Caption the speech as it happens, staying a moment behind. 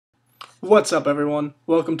What's up, everyone?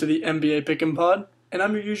 Welcome to the NBA Pick'em Pod, and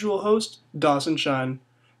I'm your usual host, Dawson Shine.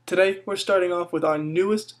 Today, we're starting off with our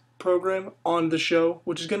newest program on the show,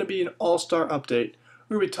 which is going to be an All-Star update.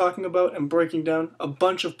 We're going to be talking about and breaking down a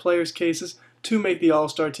bunch of players' cases to make the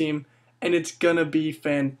All-Star team, and it's going to be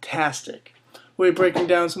fantastic. We're breaking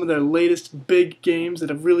down some of their latest big games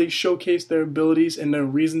that have really showcased their abilities and their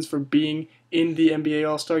reasons for being in the NBA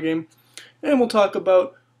All-Star game, and we'll talk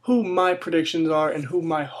about who my predictions are and who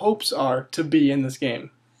my hopes are to be in this game.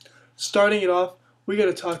 Starting it off, we got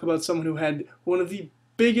to talk about someone who had one of the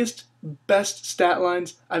biggest, best stat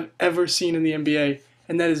lines I've ever seen in the NBA,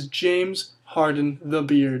 and that is James Harden the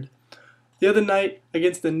Beard. The other night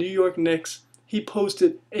against the New York Knicks, he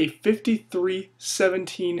posted a 53,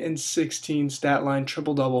 17, and 16 stat line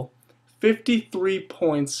triple-double. 53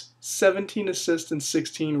 points, 17 assists, and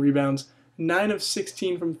 16 rebounds. 9 of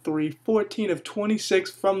 16 from 3, 14 of 26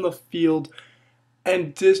 from the field,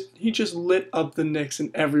 and he just lit up the Knicks in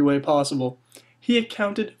every way possible. He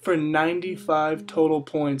accounted for 95 total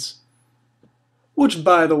points, which,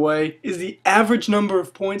 by the way, is the average number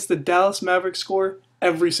of points the Dallas Mavericks score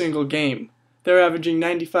every single game. They're averaging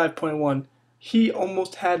 95.1. He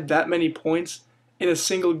almost had that many points in a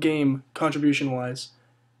single game contribution-wise.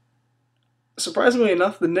 Surprisingly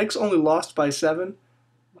enough, the Knicks only lost by 7,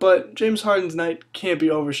 but James Harden's night can't be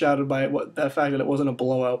overshadowed by that fact that it wasn't a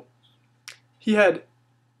blowout. He had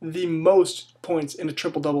the most points in a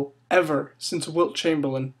triple-double ever since Wilt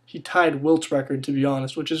Chamberlain. He tied Wilt's record, to be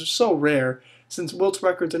honest, which is so rare, since Wilt's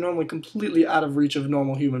records are normally completely out of reach of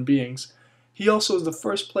normal human beings. He also is the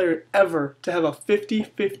first player ever to have a 50,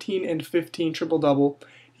 15, and 15 triple-double.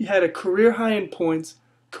 He had a career high in points,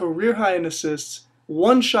 career high in assists,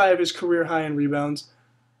 one shy of his career high in rebounds.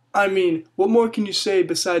 I mean, what more can you say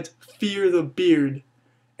besides fear the beard?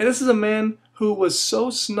 And this is a man who was so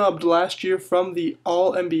snubbed last year from the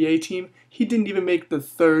All-NBA team, he didn't even make the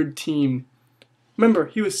third team. Remember,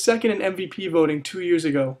 he was second in MVP voting 2 years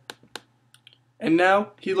ago. And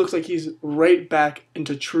now, he looks like he's right back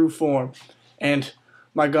into true form. And,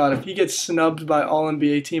 my God, if he gets snubbed by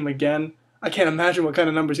All-NBA team again, I can't imagine what kind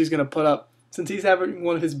of numbers he's going to put up, since he's having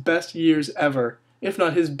one of his best years ever, if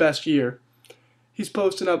not his best year. He's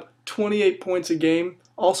posting up 28 points a game,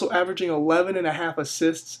 also averaging 11.5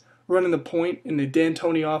 assists, running the point in the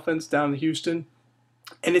D'Antoni offense down in Houston,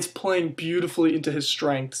 and it's playing beautifully into his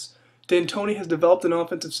strengths. D'Antoni has developed an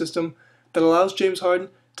offensive system that allows James Harden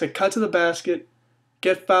to cut to the basket,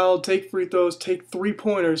 get fouled, take free throws, take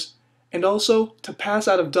three-pointers, and also to pass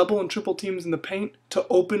out of double and triple teams in the paint to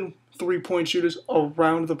open three-point shooters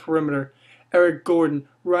around the perimeter. Eric Gordon,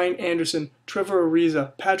 Ryan Anderson, Trevor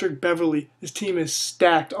Ariza, Patrick Beverley. His team is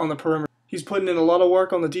stacked on the perimeter. He's putting in a lot of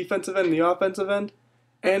work on the defensive end and the offensive end,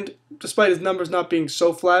 and despite his numbers not being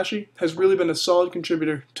so flashy, has really been a solid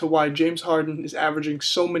contributor to why James Harden is averaging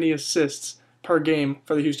so many assists per game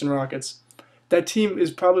for the Houston Rockets. That team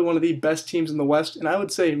is probably one of the best teams in the West, and I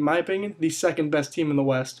would say, in my opinion, the second best team in the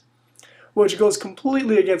West, which goes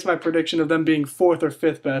completely against my prediction of them being fourth or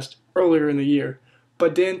fifth best earlier in the year.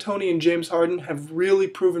 But D'Antoni and James Harden have really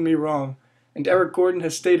proven me wrong, and Eric Gordon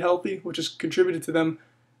has stayed healthy, which has contributed to them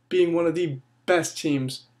being one of the best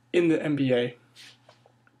teams in the NBA.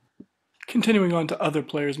 Continuing on to other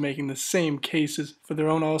players making the same cases for their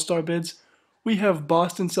own All-Star bids, we have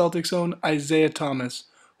Boston Celtics' own Isaiah Thomas,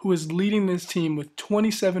 who is leading this team with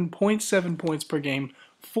 27.7 points per game,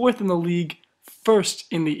 fourth in the league, first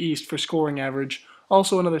in the East for scoring average,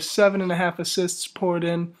 also another 7.5 assists poured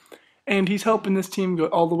in, and he's helping this team go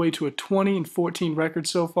all the way to a 20-14 record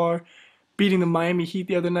so far, beating the Miami Heat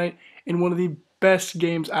the other night in one of the best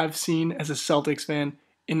games I've seen as a Celtics fan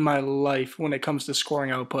in my life when it comes to scoring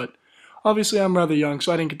output. Obviously, I'm rather young,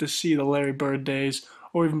 so I didn't get to see the Larry Bird days,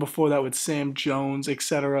 or even before that with Sam Jones,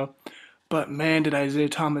 etc. But man, did Isaiah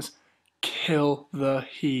Thomas kill the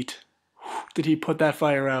Heat. Did he put that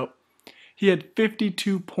fire out? He had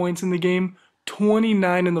 52 points in the game,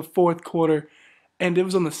 29 in the fourth quarter, and it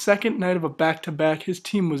was on the second night of a back-to-back. His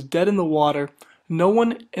team was dead in the water. No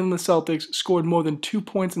one in the Celtics scored more than 2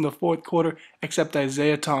 points in the fourth quarter except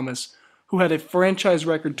Isaiah Thomas, who had a franchise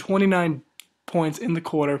record 29 points in the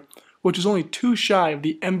quarter, which is only 2 shy of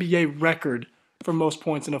the NBA record for most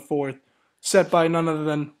points in a fourth, set by none other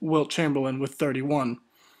than Wilt Chamberlain with 31.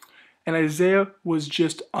 And Isaiah was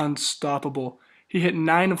just unstoppable. He hit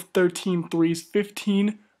 9 of 13 threes,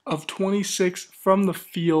 15 of 26 from the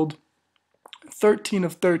field, 13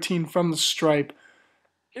 of 13 from the stripe.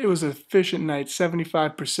 It was an efficient night,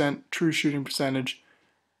 75% true shooting percentage.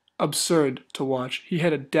 Absurd to watch. He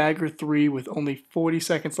had a dagger 3 with only 40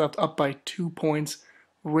 seconds left, up by 2 points.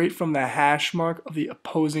 right from the hash mark of the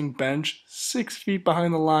opposing bench, 6 feet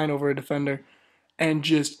behind the line over a defender, and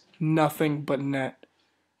just nothing but net.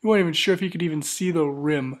 You weren't even sure if he could even see the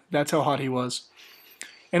rim. That's how hot he was.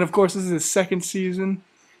 And of course, this is his second season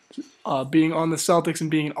being on the Celtics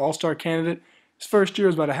and being an All-Star candidate. His first year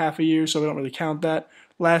was about a half a year, so we don't really count that.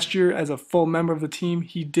 Last year, as a full member of the team,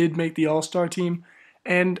 he did make the All-Star team,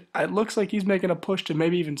 and it looks like he's making a push to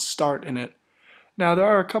maybe even start in it. Now, there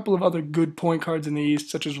are a couple of other good point guards in the East,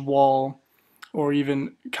 such as Wall or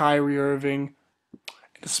even Kyrie Irving,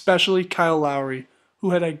 and especially Kyle Lowry,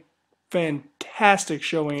 who had a fantastic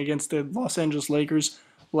showing against the Los Angeles Lakers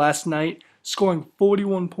last night, scoring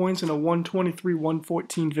 41 points in a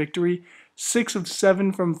 123-114 victory, 6 of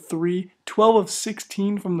 7 from 3, 12 of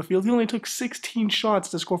 16 from the field. He only took 16 shots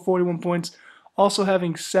to score 41 points, also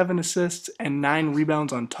having 7 assists and 9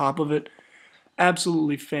 rebounds on top of it.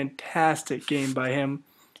 Absolutely fantastic game by him,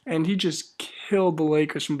 and he just killed the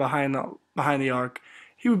Lakers from behind the arc.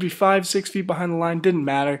 He would be 5, 6 feet behind the line, didn't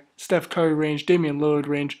matter. Steph Curry range, Damian Lillard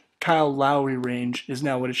range, Kyle Lowry range is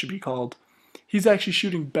now what it should be called. He's actually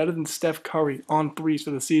shooting better than Steph Curry on threes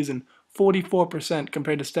for the season, 44%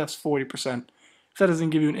 compared to Steph's 40%. If that doesn't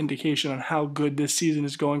give you an indication on how good this season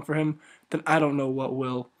is going for him, then I don't know what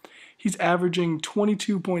will. He's averaging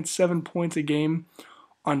 22.7 points a game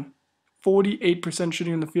on 48%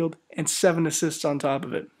 shooting in the field and 7 assists on top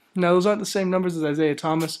of it. Now, those aren't the same numbers as Isaiah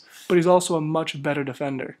Thomas, but he's also a much better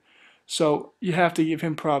defender. So you have to give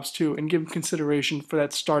him props too and give him consideration for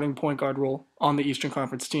that starting point guard role on the Eastern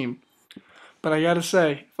Conference team. But I gotta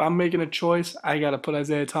say, if I'm making a choice, I gotta put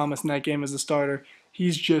Isaiah Thomas in that game as a starter.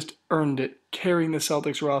 He's just earned it, carrying the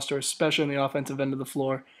Celtics roster, especially on the offensive end of the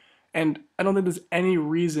floor. And I don't think there's any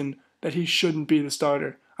reason that he shouldn't be the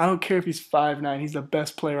starter. I don't care if he's 5'9", he's the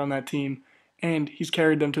best player on that team, and he's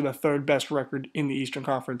carried them to the third best record in the Eastern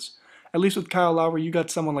Conference. At least with Kyle Lowry, you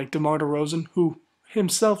got someone like DeMar DeRozan, who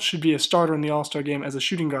himself should be a starter in the All-Star game as a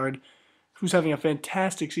shooting guard, who's having a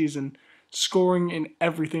fantastic season, scoring and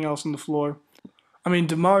everything else on the floor. I mean,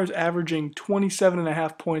 DeMar's averaging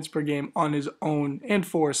 27.5 points per game on his own and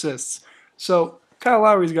 4 assists. So Kyle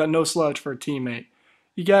Lowry's got no slouch for a teammate.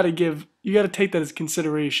 You gotta take that as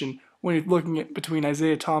consideration when you're looking at between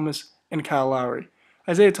Isaiah Thomas and Kyle Lowry.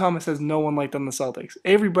 Isaiah Thomas has no one like that on the Celtics.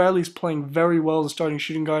 Avery Bradley's playing very well as a starting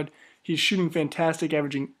shooting guard. He's shooting fantastic,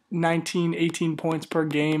 averaging 19, 18 points per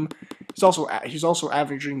game. He's also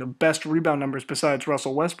averaging the best rebound numbers besides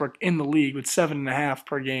Russell Westbrook in the league with 7.5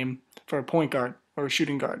 per game for a point guard or a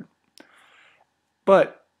shooting guard.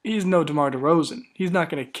 But he's no DeMar DeRozan. He's not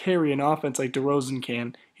going to carry an offense like DeRozan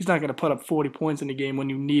can. He's not going to put up 40 points in a game when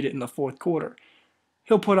you need it in the fourth quarter.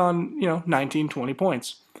 He'll put on, 19, 20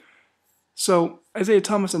 points. So Isaiah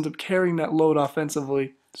Thomas ends up carrying that load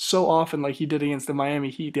offensively so often like he did against the Miami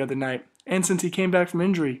Heat the other night. And since he came back from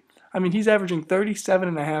injury, I mean, he's averaging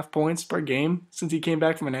 37.5 points per game since he came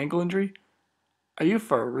back from an ankle injury. Are you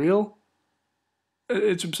for real?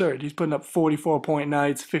 It's absurd. He's putting up 44-point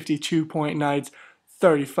nights, 52-point nights,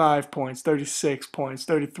 35 points, 36 points,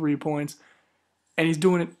 33 points. And he's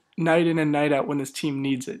doing it night in and night out when his team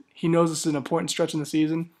needs it. He knows this is an important stretch in the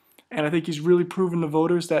season, and I think he's really proven to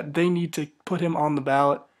voters that they need to put him on the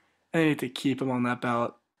ballot, and they need to keep him on that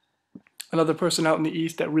ballot. Another person out in the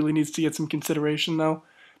East that really needs to get some consideration, though,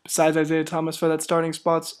 besides Isaiah Thomas for that starting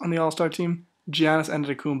spots on the All-Star team, Giannis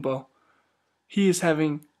Antetokounmpo. He is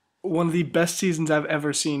having one of the best seasons I've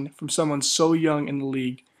ever seen from someone so young in the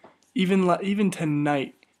league. Even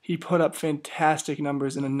tonight, he put up fantastic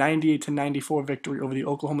numbers in a 98-94 victory over the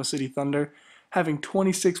Oklahoma City Thunder, having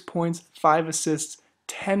 26 points, 5 assists,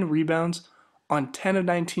 10 rebounds on 10 of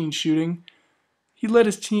 19 shooting. He led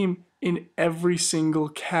his team in every single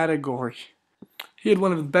category. He had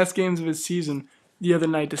one of the best games of his season the other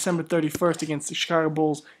night, December 31st, against the Chicago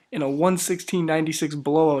Bulls in a 116-96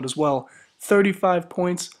 blowout as well. 35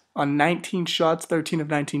 points on 19 shots, 13 of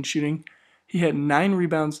 19 shooting. He had 9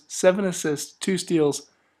 rebounds, 7 assists, 2 steals.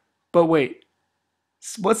 But wait,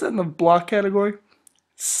 what's that in the block category?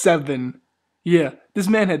 7. Yeah, this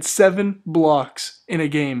man had 7 blocks in a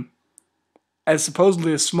game as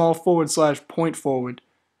supposedly a small forward / point forward.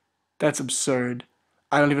 That's absurd.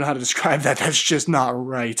 I don't even know how to describe that. That's just not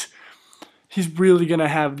right. He's really going to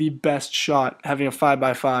have the best shot having a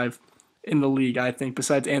 5x5 in the league, I think,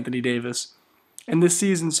 besides Anthony Davis. And this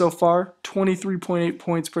season so far, 23.8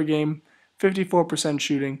 points per game, 54%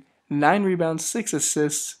 shooting, 9 rebounds, 6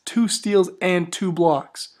 assists, 2 steals, and 2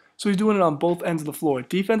 blocks. So he's doing it on both ends of the floor.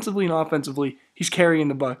 Defensively and offensively, he's carrying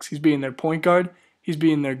the Bucks. He's being their point guard. He's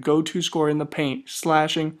being their go-to scorer in the paint,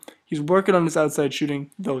 slashing. He's working on his outside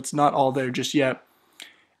shooting, though it's not all there just yet.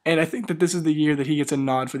 And I think that this is the year that he gets a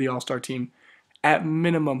nod for the All-Star team. At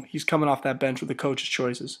minimum, he's coming off that bench with the coach's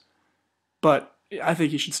choices. But I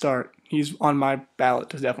think he should start. He's on my ballot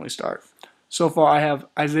to definitely start. So far, I have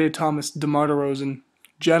Isaiah Thomas, DeMar DeRozan,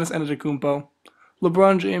 Giannis Antetokounmpo,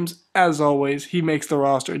 LeBron James. As always, he makes the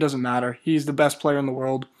roster. It doesn't matter. He's the best player in the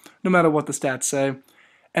world, no matter what the stats say.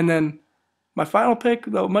 And then my final pick,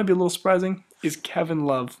 though it might be a little surprising, is Kevin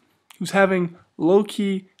Love, who's having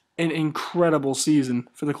low-key an incredible season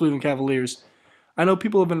for the Cleveland Cavaliers. I know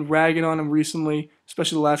people have been ragging on him recently,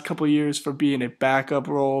 especially the last couple of years, for being a backup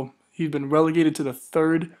role. He's been relegated to the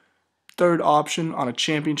third option on a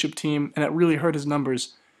championship team, and it really hurt his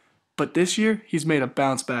numbers. But this year, he's made a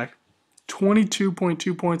bounce back.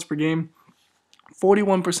 22.2 points per game,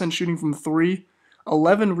 41% shooting from three,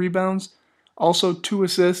 11 rebounds, also 2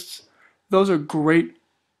 assists. Those are great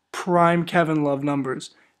prime Kevin Love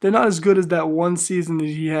numbers. They're not as good as that one season that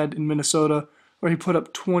he had in Minnesota where he put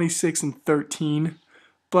up 26 and 13,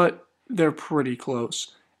 but they're pretty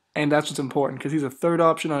close. And that's what's important because he's a third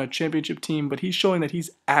option on a championship team, but he's showing that he's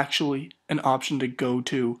actually an option to go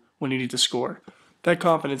to when you need to score. That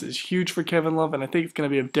confidence is huge for Kevin Love, and I think it's going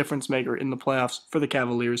to be a difference maker in the playoffs for the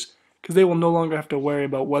Cavaliers because they will no longer have to worry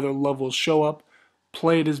about whether Love will show up,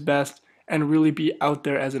 play at his best, and really be out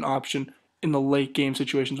there as an option in the late game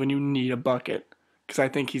situations when you need a bucket because I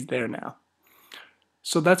think he's there now.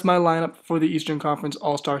 So that's my lineup for the Eastern Conference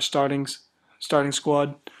All-Star starting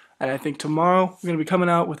squad. And I think tomorrow we're going to be coming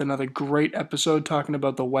out with another great episode talking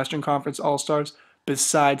about the Western Conference All-Stars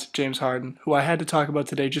besides James Harden, who I had to talk about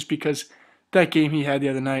today just because that game he had the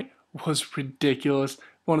other night was ridiculous.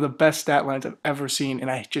 One of the best stat lines I've ever seen, and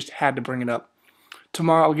I just had to bring it up.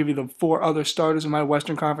 Tomorrow I'll give you the 4 other starters in my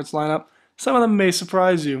Western Conference lineup. Some of them may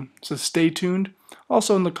surprise you, so stay tuned.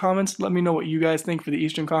 Also in the comments, let me know what you guys think for the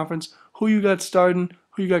Eastern Conference, who you got starting,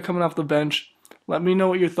 who you got coming off the bench. Let me know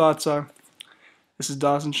what your thoughts are. This is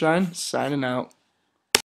Dawson Shine, signing out.